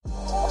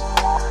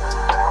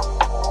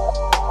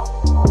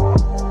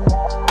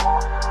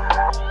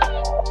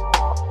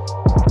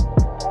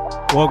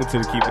Welcome to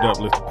the Keep It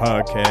Uplifted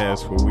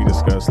podcast, where we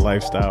discuss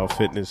lifestyle,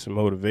 fitness, and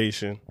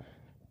motivation.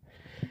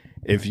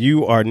 If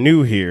you are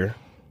new here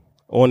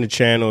on the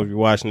channel, if you're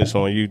watching this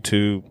on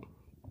YouTube,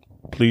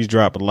 please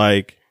drop a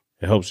like.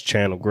 It helps the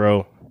channel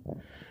grow.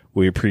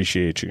 We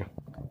appreciate you.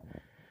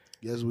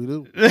 Yes, we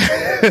do.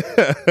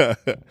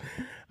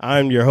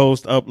 I'm your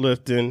host,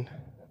 Uplifting,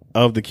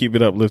 of the Keep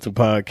It Uplifting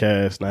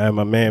podcast, and I have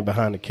my man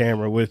behind the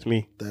camera with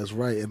me. That's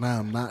right, and I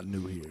am not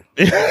new here.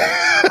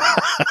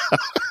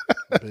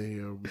 I've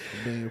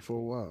been here for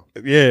a while.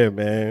 Yeah,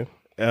 man.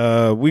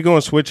 We're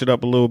going to switch it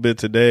up a little bit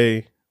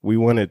today. We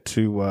wanted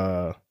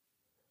to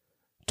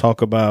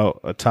talk about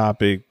a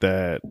topic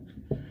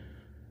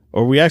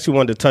we actually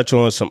wanted to touch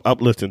on some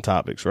uplifting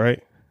topics,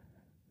 right?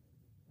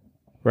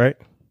 Right?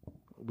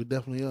 We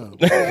definitely are.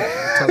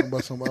 We're talking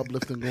about some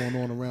uplifting going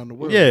on around the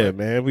world. Yeah, right?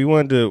 man. We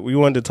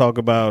wanted to talk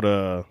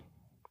about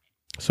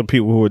some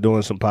people who are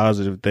doing some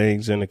positive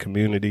things in the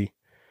community,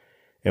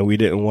 and we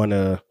didn't want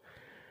to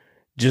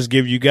just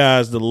give you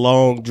guys the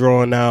long,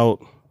 drawn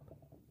out,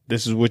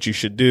 this is what you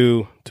should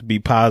do to be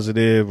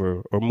positive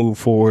or move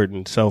forward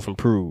and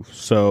self-improve.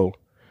 So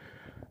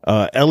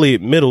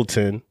Elliot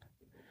Middleton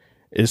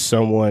is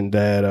someone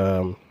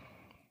that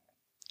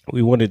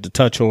we wanted to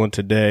touch on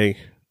today,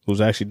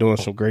 who's actually doing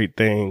some great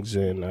things.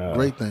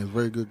 Great things.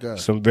 Very good guy.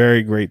 Some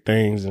very great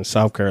things in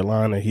South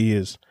Carolina. He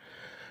is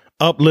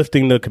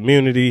uplifting the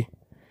community.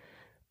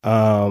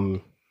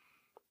 He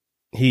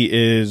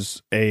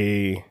is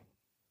a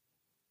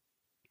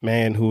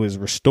man who is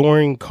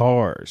restoring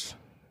cars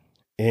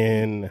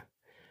in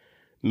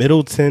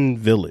Middleton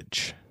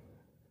Village.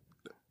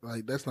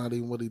 Like, that's not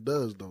even what he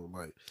does, though.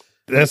 Like,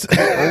 That's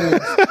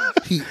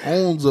he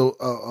owns a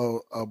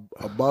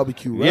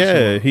barbecue restaurant.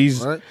 Yeah,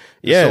 he's right.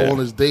 yeah. So on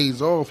his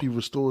days off, he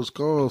restores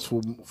cars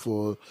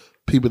for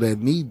people that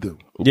need them.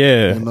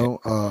 Yeah, You know,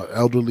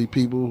 elderly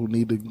people who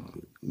need to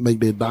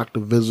make their doctor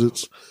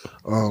visits,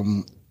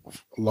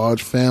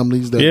 large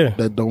families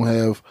that don't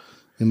have,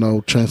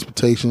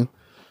 transportation.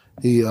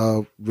 He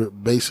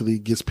basically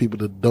gets people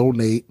to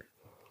donate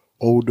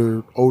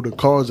older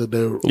cars that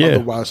they're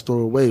otherwise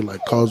store away,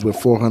 like cars with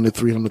 400,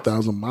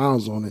 300,000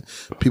 miles on it.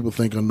 People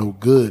think are no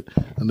good,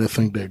 and they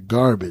think they're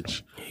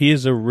garbage. he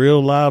is a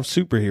real live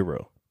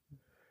superhero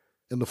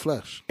In the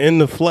flesh. in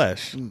the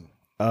flesh.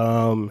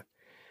 I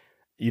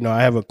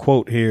have a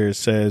quote here. It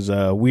says,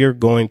 "We are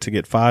going to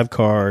get 5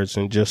 cars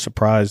and just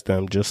surprise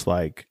them, just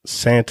like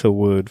Santa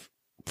would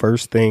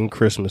first thing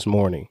Christmas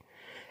morning,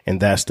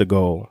 and that's the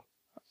goal.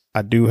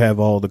 I do have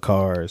all the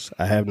cars.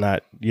 I have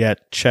not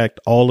yet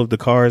checked all of the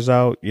cars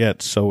out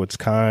yet, so it's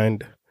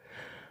kind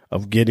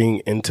of getting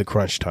into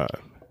crunch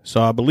time."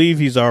 So I believe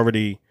he's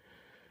already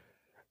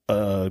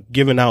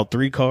given out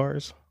 3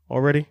 cars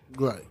already.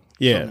 Right.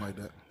 Yeah. Something like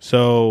that.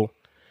 So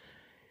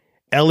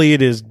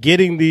Elliot is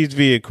getting these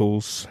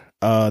vehicles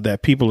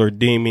that people are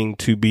deeming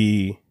to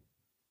be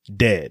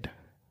dead.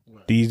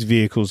 Right. These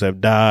vehicles have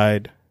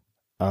died.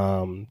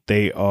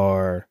 They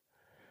are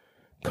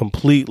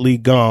completely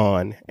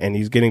gone, and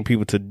he's getting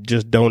people to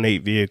just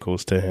donate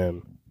vehicles to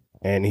him,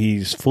 and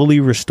he's fully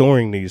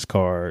restoring these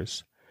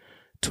cars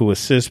to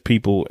assist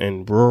people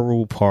in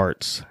rural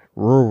parts.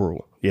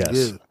 Yes.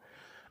 Yeah.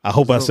 I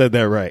hope I said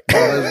that right.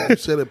 You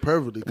said it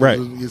perfectly. 'Cause Right.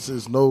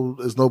 It's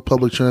no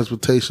public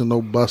transportation,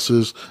 no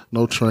buses,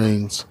 no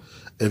trains.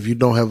 If you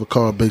don't have a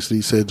car, basically,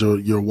 he said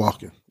you're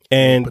walking.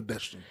 And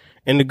Pedestrian.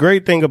 and the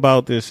great thing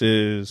about this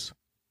is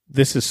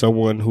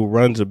someone who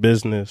runs a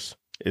business,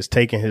 is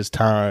taking his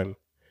time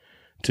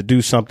to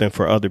do something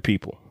for other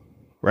people,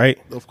 right?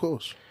 Of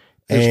course.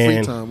 His free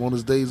And time on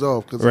his days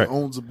off because Right. he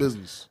owns a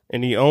business.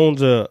 and he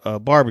owns a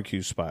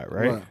barbecue spot,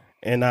 right?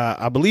 And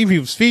I believe he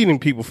was feeding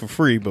people for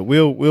free, but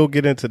we'll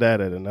get into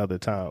that at another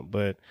time.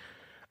 But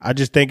I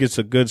just think it's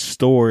a good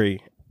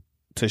story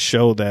to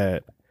show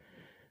that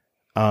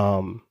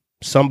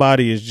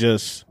somebody is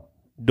just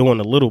doing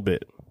a little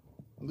bit,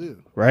 Yeah.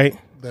 right?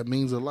 That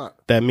means a lot.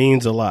 That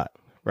means a lot,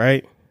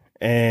 right?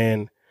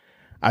 And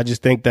I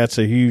just think that's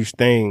a huge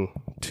thing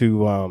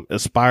to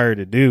aspire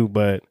to do,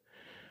 but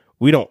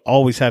we don't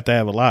always have to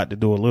have a lot to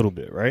do a little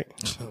bit, right?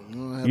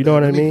 You know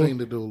what I mean? Anything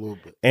to do a little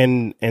bit.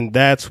 And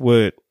that's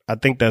what I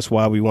think, that's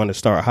why we want to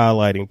start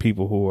highlighting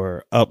people who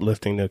are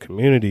uplifting the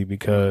community,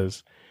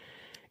 because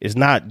it's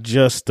not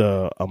just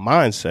a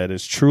mindset,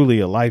 it's truly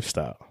a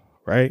lifestyle,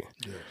 right?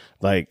 Yes.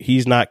 Like,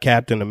 he's not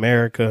Captain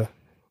America,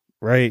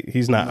 right?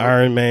 He's not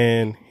Iron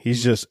Man.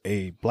 He's just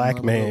a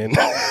black man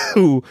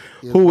who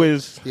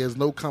is He has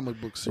no comic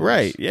book series.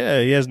 right.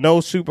 Yeah, he has no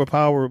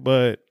superpower,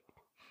 but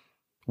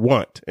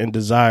want and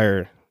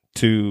desire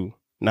to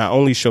not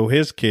only show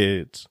his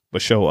kids, but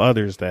show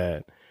others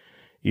that,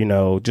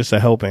 just a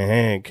helping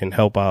hand can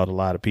help out a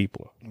lot of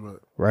people.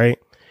 Right.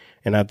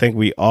 And I think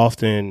we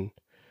often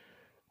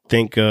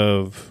think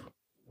of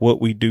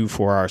what we do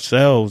for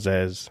ourselves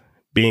as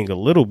being a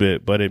little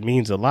bit, but it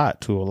means a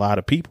lot to a lot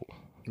of people.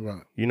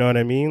 Right. You know what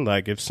I mean?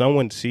 Like, if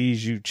someone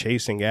sees you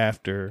chasing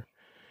after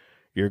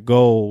your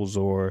goals,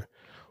 or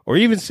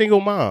even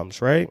single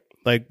moms, right?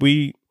 Like,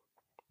 we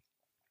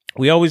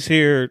always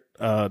hear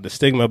the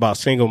stigma about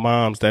single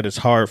moms that it's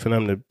hard for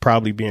them to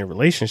probably be in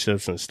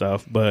relationships and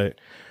stuff. But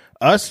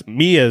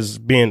me as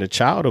being the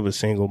child of a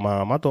single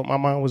mom, I thought my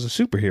mom was a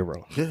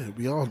superhero. Yeah,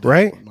 we all did.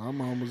 Right? My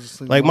mom was a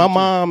single like mom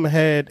my mom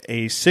had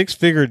a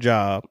 6-figure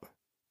job,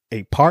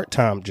 a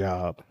part-time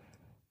job,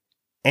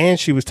 and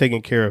she was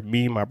taking care of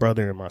me, my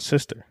brother, and my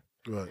sister.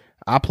 Right.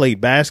 I played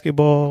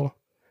basketball.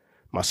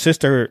 My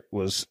sister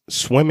was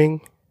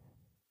swimming,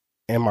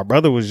 and my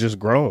brother was just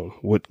grown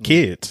with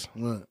kids.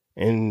 Right.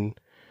 And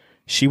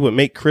she would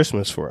make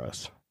Christmas for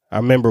us. I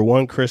remember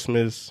one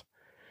Christmas,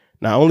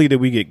 not only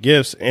did we get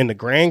gifts and the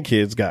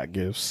grandkids got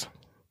gifts,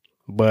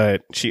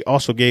 but she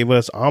also gave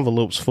us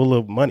envelopes full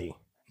of money.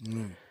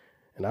 Mm.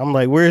 And I'm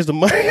like, where's the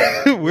money?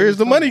 Where's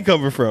the money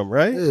coming from,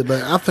 right? Yeah,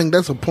 like, I think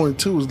that's a point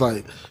too. Is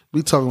like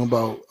we talking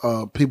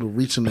about people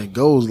reaching their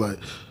goals. Like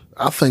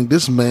I think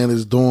this man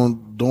is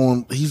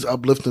he's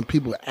uplifting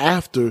people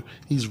after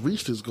he's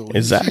reached his goal.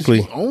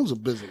 Exactly. He owns a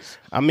business.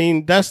 I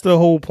mean, that's the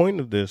whole point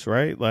of this,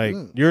 right? Like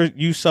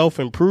you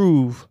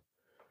self-improve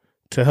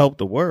to help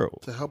the world.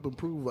 To help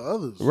improve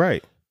others.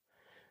 Right.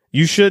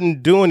 You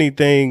shouldn't do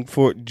anything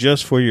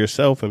just for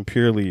yourself and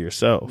purely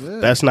yourself. Yeah.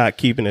 That's not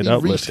keeping it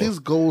uplifting. He reached his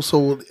goal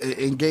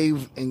and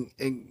gave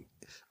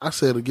I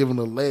said giving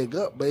a leg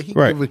up, but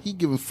he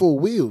giving full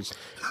wheels.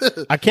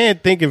 I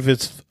can't think if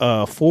it's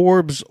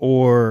Forbes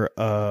or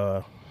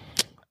I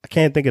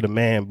can't think of the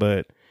man,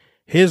 but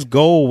his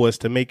goal was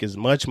to make as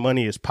much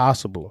money as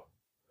possible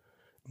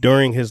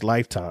during his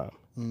lifetime.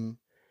 Mm.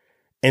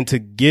 And to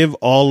give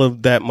all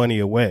of that money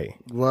away.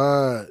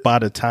 Right. By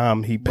the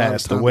time he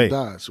passed away. He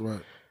dies,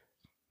 right.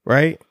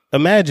 Right?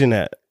 Imagine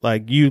that.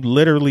 Like you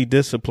literally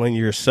discipline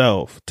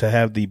yourself to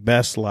have the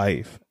best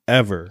life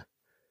ever.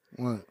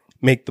 Right.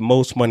 Make the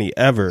most money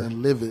ever.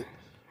 And live it.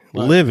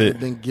 Right. Live it.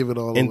 And then give it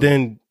all and away.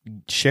 Then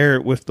share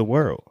it with the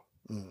world.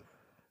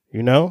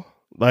 You know?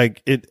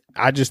 Like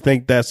I just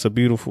think that's a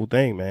beautiful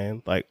thing,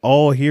 man. Like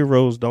all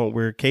heroes don't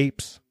wear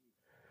capes.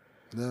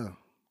 Yeah.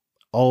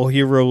 All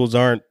heroes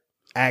aren't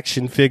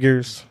action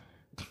figures.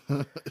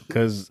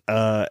 Because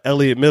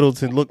Elliot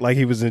Middleton looked like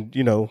he was in,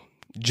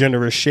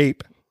 generous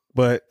shape.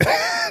 But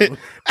but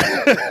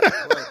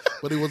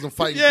he wasn't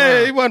fighting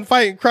crime. He wasn't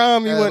fighting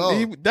crime.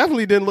 He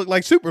definitely didn't look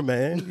like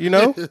Superman,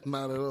 Not at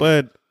all.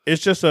 But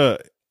it's just I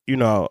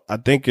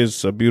think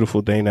it's a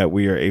beautiful thing that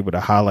we are able to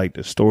highlight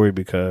the story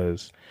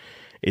because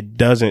it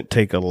doesn't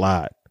take a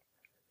lot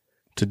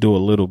to do a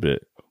little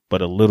bit,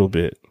 but a little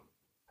bit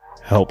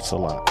helps a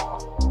lot.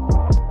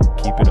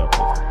 Keep it up.